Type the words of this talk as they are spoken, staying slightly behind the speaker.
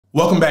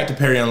Welcome back to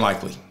Perry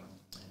Unlikely.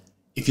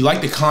 If you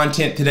like the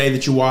content today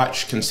that you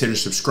watch, consider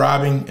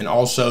subscribing, and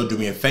also do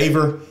me a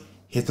favor,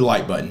 hit the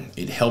like button.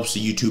 It helps the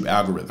YouTube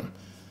algorithm.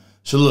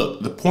 So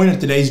look, the point of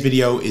today's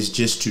video is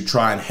just to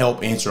try and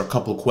help answer a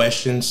couple of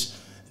questions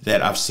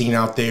that I've seen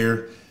out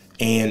there.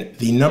 And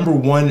the number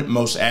one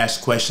most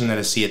asked question that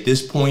I see at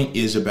this point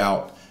is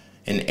about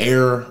an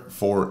error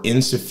for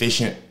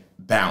insufficient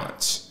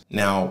balance.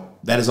 Now,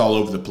 that is all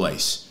over the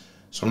place.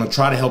 So I'm gonna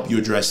try to help you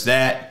address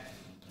that.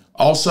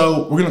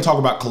 Also, we're gonna talk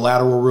about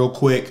collateral real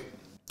quick.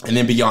 And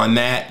then beyond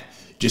that,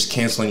 just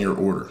canceling your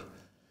order.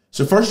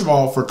 So first of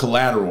all, for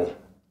collateral,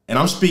 and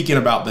I'm speaking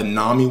about the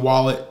Nami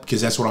Wallet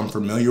because that's what I'm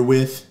familiar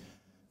with.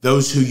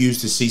 Those who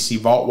use the CC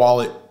Vault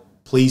wallet,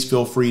 please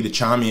feel free to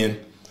chime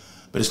in.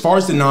 But as far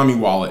as the Nami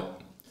Wallet,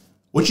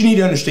 what you need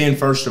to understand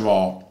first of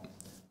all,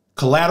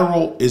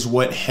 collateral is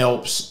what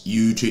helps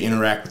you to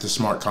interact with the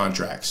smart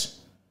contracts.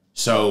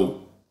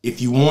 So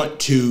if you want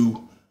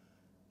to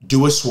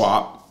do a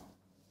swap,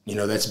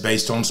 that's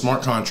based on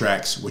smart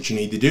contracts, what you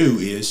need to do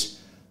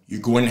is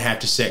you're going to have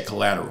to set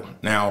collateral.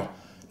 Now,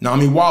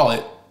 Nami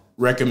Wallet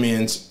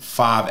recommends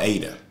 5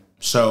 ADA.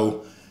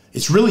 So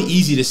it's really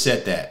easy to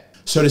set that.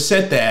 So to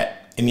set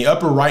that, in the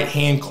upper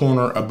right-hand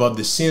corner above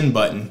the send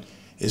button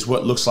is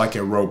what looks like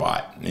a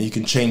robot. Now you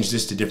can change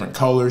this to different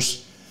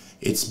colors.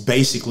 It's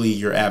basically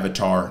your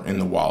avatar in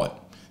the wallet.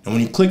 And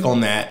when you click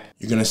on that,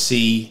 you're gonna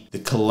see the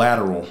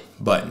collateral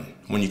button.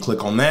 When you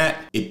click on that,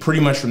 it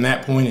pretty much from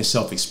that point is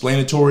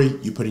self-explanatory.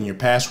 You put in your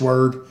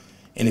password,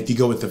 and if you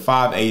go with the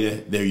 5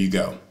 ADA, there you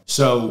go.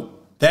 So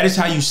that is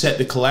how you set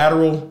the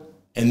collateral,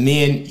 and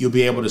then you'll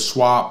be able to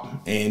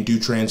swap and do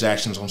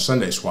transactions on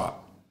SundaeSwap.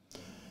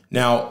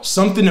 Now,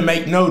 something to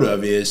make note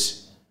of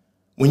is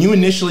when you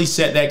initially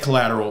set that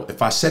collateral,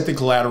 if I set the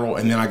collateral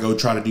and then I go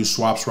try to do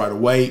swaps right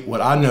away,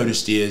 what I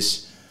noticed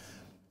is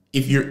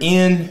if you're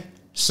in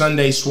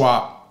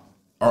SundaeSwap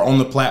or on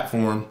the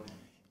platform,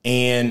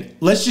 and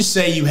let's just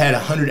say you had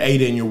 100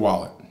 ADA in your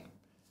wallet,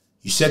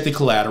 you set the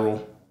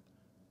collateral,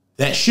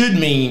 that should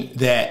mean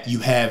that you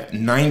have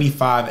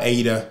 95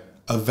 ADA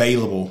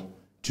available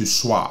to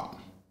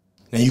swap.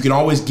 Now you can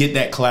always get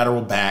that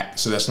collateral back,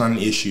 so that's not an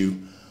issue.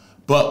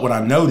 But what I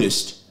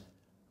noticed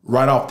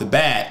right off the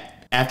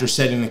bat, after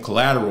setting the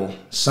collateral,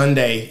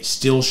 Sunday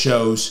still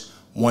shows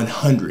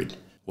 100.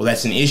 Well,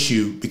 that's an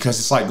issue because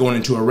it's like going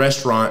into a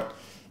restaurant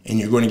and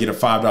you're going to get a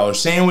 $5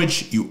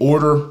 sandwich, you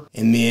order,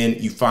 and then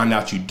you find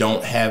out you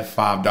don't have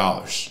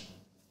 $5.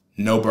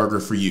 No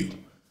burger for you.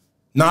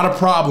 Not a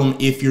problem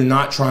if you're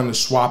not trying to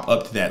swap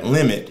up to that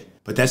limit,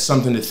 but that's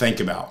something to think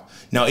about.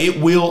 Now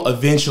it will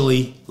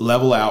eventually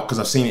level out because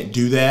I've seen it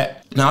do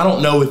that. Now I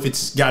don't know if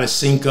it's got to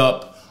sync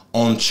up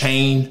on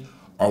chain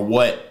or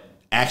what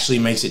actually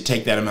makes it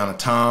take that amount of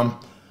time.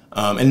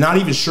 And not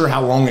even sure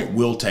how long it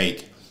will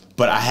take,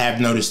 but I have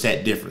noticed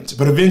that difference.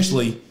 But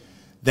eventually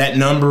that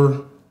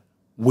number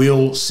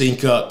will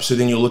sync up. So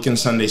then you'll look in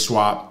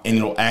SundaeSwap and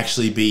it'll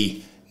actually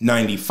be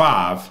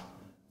 95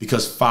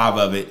 because 5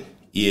 of it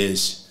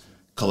is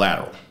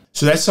collateral.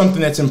 So that's something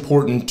that's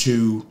important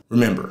to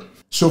remember.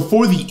 So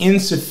for the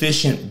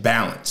insufficient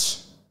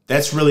balance,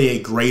 that's really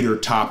a greater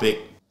topic.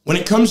 When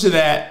it comes to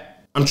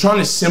that, I'm trying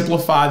to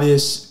simplify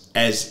this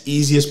as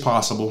easy as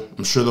possible.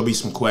 I'm sure there'll be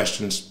some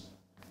questions,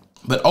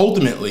 but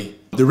ultimately,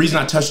 the reason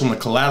I touched on the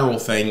collateral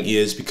thing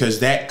is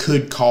because that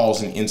could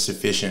cause an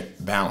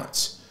insufficient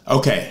balance.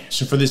 Okay,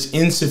 so for this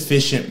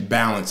insufficient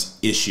balance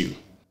issue,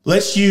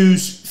 let's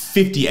use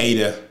 50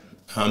 ADA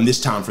this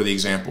time for the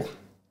example.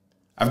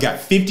 I've got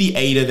 50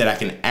 ADA that I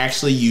can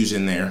actually use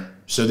in there.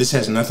 So this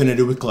has nothing to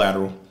do with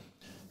collateral.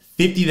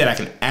 50 that I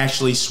can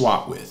actually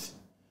swap with.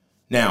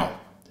 Now,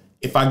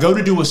 if I go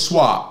to do a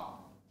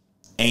swap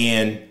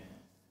and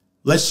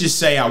let's just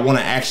say I want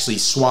to actually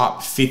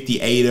swap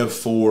 50 ADA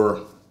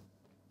for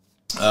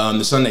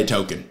the Sunday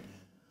token.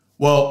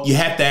 Well, you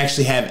have to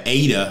actually have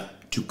ADA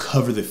to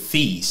cover the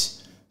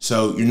fees.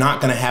 So you're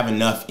not going to have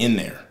enough in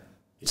there.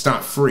 It's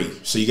not free.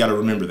 So you got to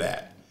remember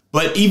that.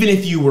 But even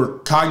if you were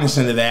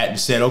cognizant of that and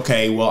said,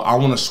 okay, well, I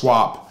want to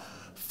swap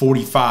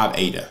 45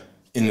 ADA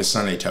in the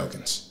Sunday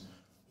tokens.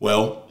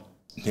 Well,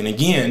 then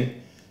again,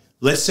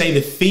 let's say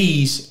the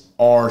fees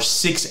are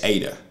 6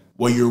 ADA.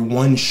 Well, you're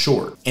 1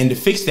 short. And to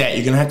fix that,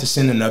 you're going to have to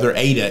send another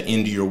ADA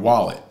into your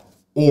wallet.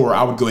 Or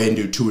I would go ahead and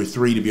do 2 or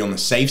 3 to be on the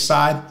safe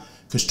side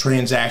because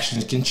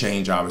transactions can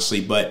change,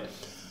 obviously. But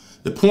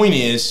the point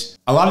is,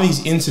 a lot of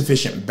these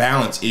insufficient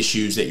balance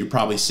issues that you're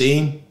probably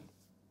seeing,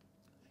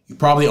 you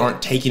probably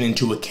aren't taking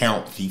into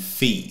account the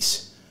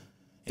fees.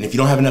 And if you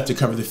don't have enough to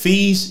cover the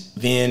fees,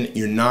 then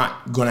you're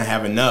not going to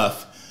have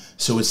enough.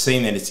 So it's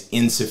saying that it's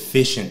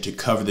insufficient to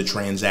cover the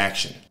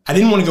transaction. I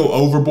didn't want to go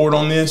overboard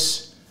on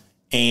this.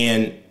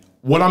 And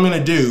what I'm going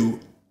to do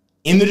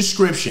in the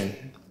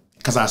description,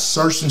 because I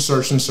searched and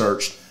searched and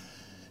searched,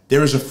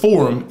 there is a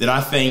forum that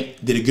I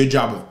think did a good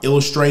job of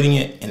illustrating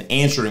it and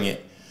answering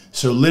it.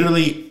 So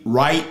literally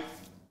right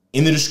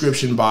in the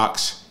description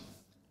box,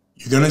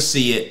 you're going to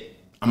see it.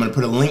 I'm going to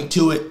put a link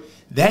to it.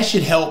 That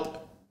should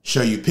help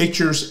show you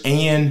pictures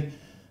and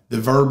the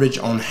verbiage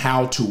on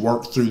how to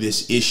work through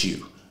this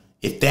issue.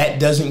 If that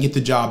doesn't get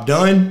the job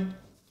done,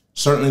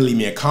 certainly leave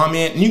me a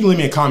comment, and you can leave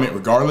me a comment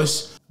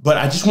regardless. But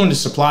I just wanted to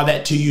supply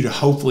that to you to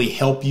hopefully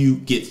help you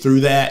get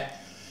through that.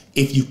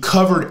 If you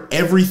covered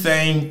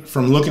everything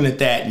from looking at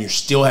that and you're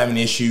still having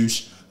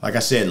issues, like I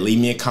said, leave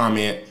me a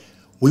comment.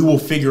 We will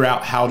figure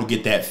out how to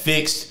get that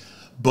fixed.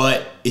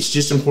 But it's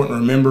just important to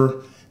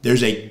remember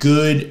there's a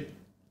good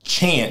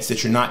chance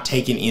that you're not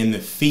taking in the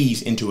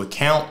fees into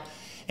account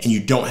and you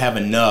don't have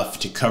enough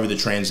to cover the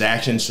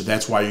transaction. So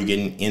that's why you're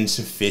getting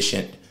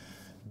insufficient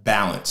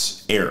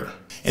balance error.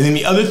 And then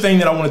the other thing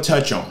that I want to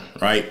touch on,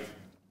 right,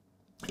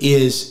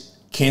 is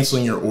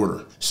canceling your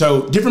order.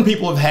 So different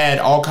people have had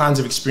all kinds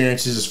of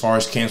experiences as far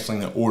as canceling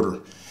the order.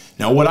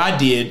 Now what I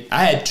did,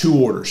 I had 2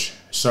 orders.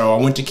 So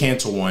I went to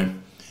cancel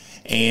one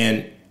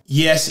and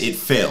yes, it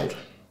failed.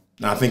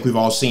 Now I think we've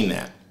all seen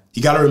that.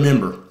 You got to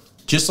remember,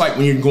 just like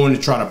when you're going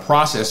to try to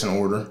process an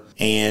order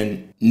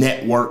and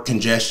network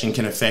congestion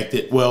can affect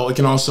it, well, it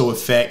can also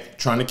affect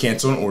trying to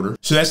cancel an order.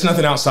 So that's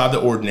nothing outside the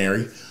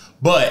ordinary.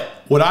 But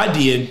what I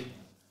did,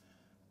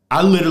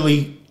 I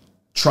literally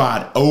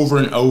tried over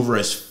and over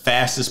as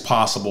fast as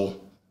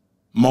possible,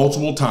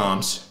 multiple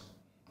times,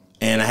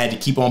 and I had to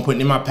keep on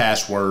putting in my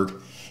password.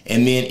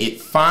 And then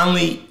it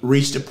finally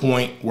reached a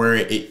point where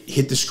it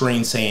hit the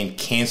screen saying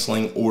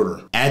canceling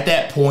order. At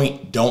that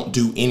point, don't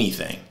do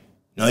anything.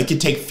 Now it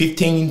could take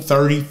 15,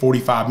 30,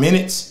 45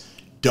 minutes.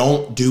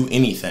 Don't do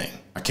anything.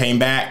 I came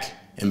back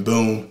and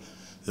boom,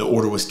 the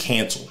order was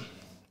canceled.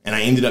 And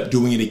I ended up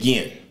doing it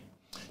again.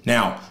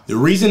 Now, the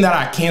reason that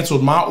I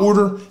canceled my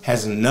order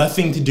has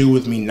nothing to do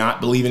with me not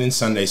believing in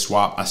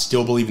SundaeSwap. I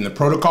still believe in the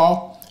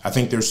protocol. I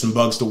think there's some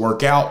bugs to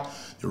work out.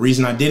 The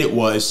reason I did it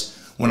was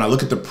when I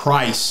look at the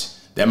price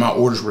that my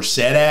orders were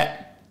set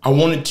at, I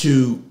wanted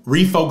to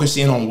refocus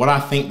in on what I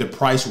think the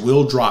price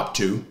will drop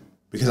to,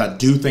 because I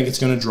do think it's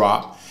going to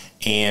drop.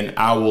 And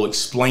I will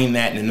explain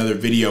that in another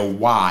video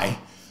why.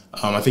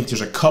 I think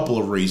there's a couple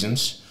of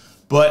reasons,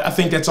 but I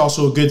think that's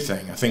also a good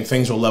thing. I think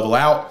things will level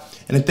out.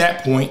 And at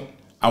that point,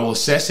 I will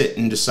assess it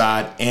and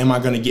decide, am I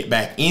going to get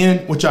back in?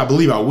 Which I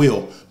believe I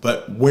will,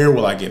 but where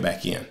will I get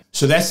back in?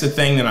 So that's the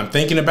thing that I'm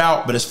thinking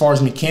about. But as far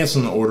as me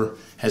canceling the order,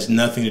 has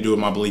nothing to do with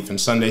my belief in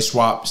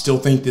SundaeSwap. Still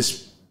think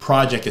this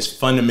project is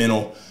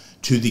fundamental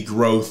to the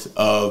growth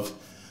of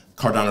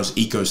Cardano's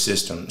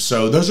ecosystem.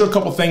 So those are a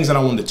couple things that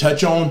I wanted to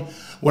touch on.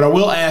 What I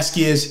will ask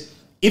is,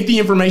 if the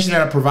information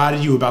that I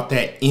provided you about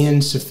that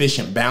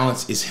insufficient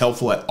balance is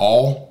helpful at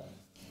all,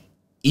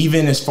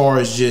 even as far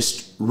as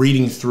just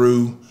reading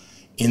through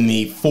in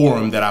the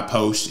forum that I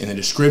post in the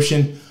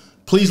description,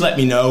 please let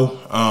me know.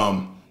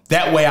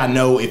 That way I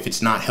know if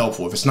it's not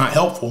helpful. If it's not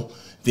helpful,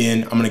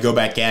 then I'm going to go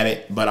back at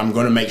it, but I'm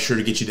going to make sure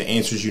to get you the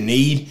answers you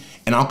need,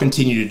 and I'll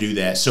continue to do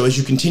that. So as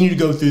you continue to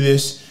go through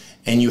this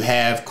and you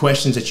have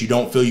questions that you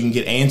don't feel you can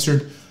get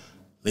answered,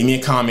 leave me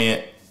a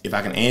comment. If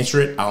I can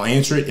answer it, I'll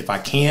answer it. If I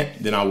can't,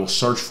 then I will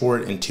search for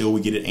it until we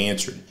get it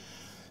answered.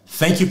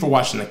 Thank you for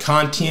watching the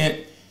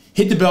content.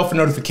 Hit the bell for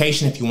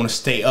notification if you want to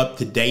stay up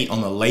to date on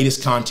the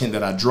latest content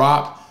that I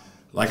drop.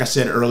 Like I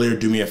said earlier,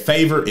 do me a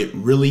favor. It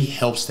really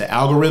helps the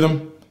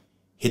algorithm.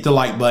 Hit the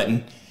like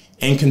button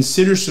and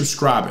consider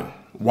subscribing.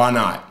 Why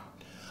not?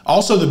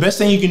 Also, the best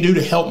thing you can do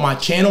to help my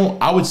channel,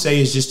 I would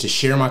say, is just to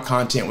share my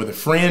content with a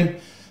friend.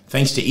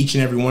 Thanks to each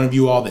and every one of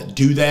you all that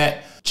do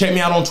that. Check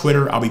me out on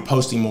Twitter. I'll be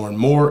posting more and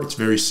more. It's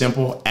very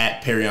simple,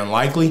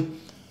 @PerryUnlikely.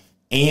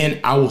 And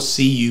I will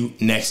see you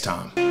next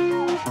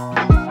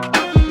time.